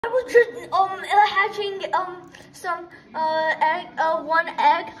I was just hatching some egg, one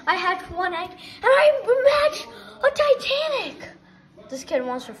egg. I hatched one egg, and I hatched a Titanic. This kid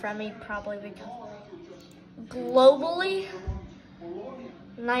wants to friend me probably because globally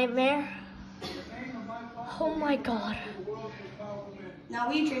nightmare. Oh my god. Now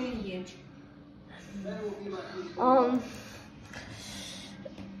we dreaming huge.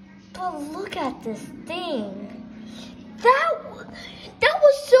 But look at this thing. That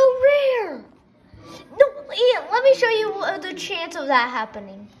was so rare. No, Ian, let me show you the chance of that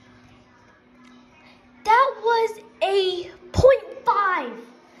happening. That was a 0.5.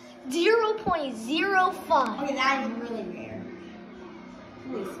 0.05. Okay, that is really rare.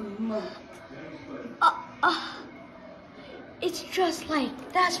 Holy smoke. It's just like,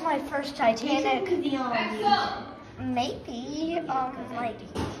 that's my first Titanic. Maybe, like, oh,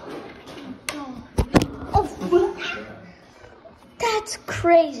 that's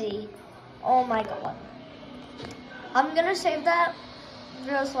crazy. Oh my god. I'm gonna save that.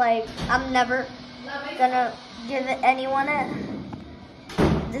 Just like, I'm never gonna give anyone it.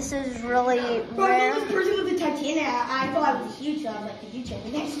 This is really Bro, rare. this person with the Titanic, I thought I was huge, so I was like, did you check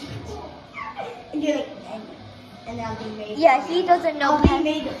the next? And you're like, and now they made. Yeah, he doesn't know. They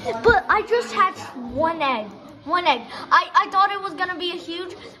made it. But I just hatched one egg. One egg. I thought it was gonna be a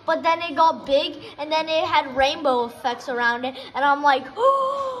huge, but then it got big, and then it had rainbow effects around it, and I'm like,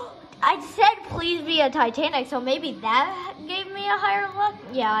 oh! I said please be a Titanic, so maybe that gave me a higher luck.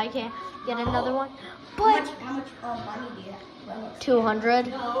 Yeah, I can get another one. But how much money do you have?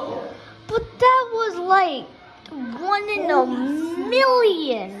 200. But that was like 1 in a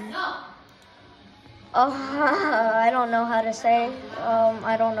million. I don't know how to say.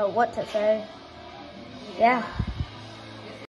 I don't know what to say. Yeah.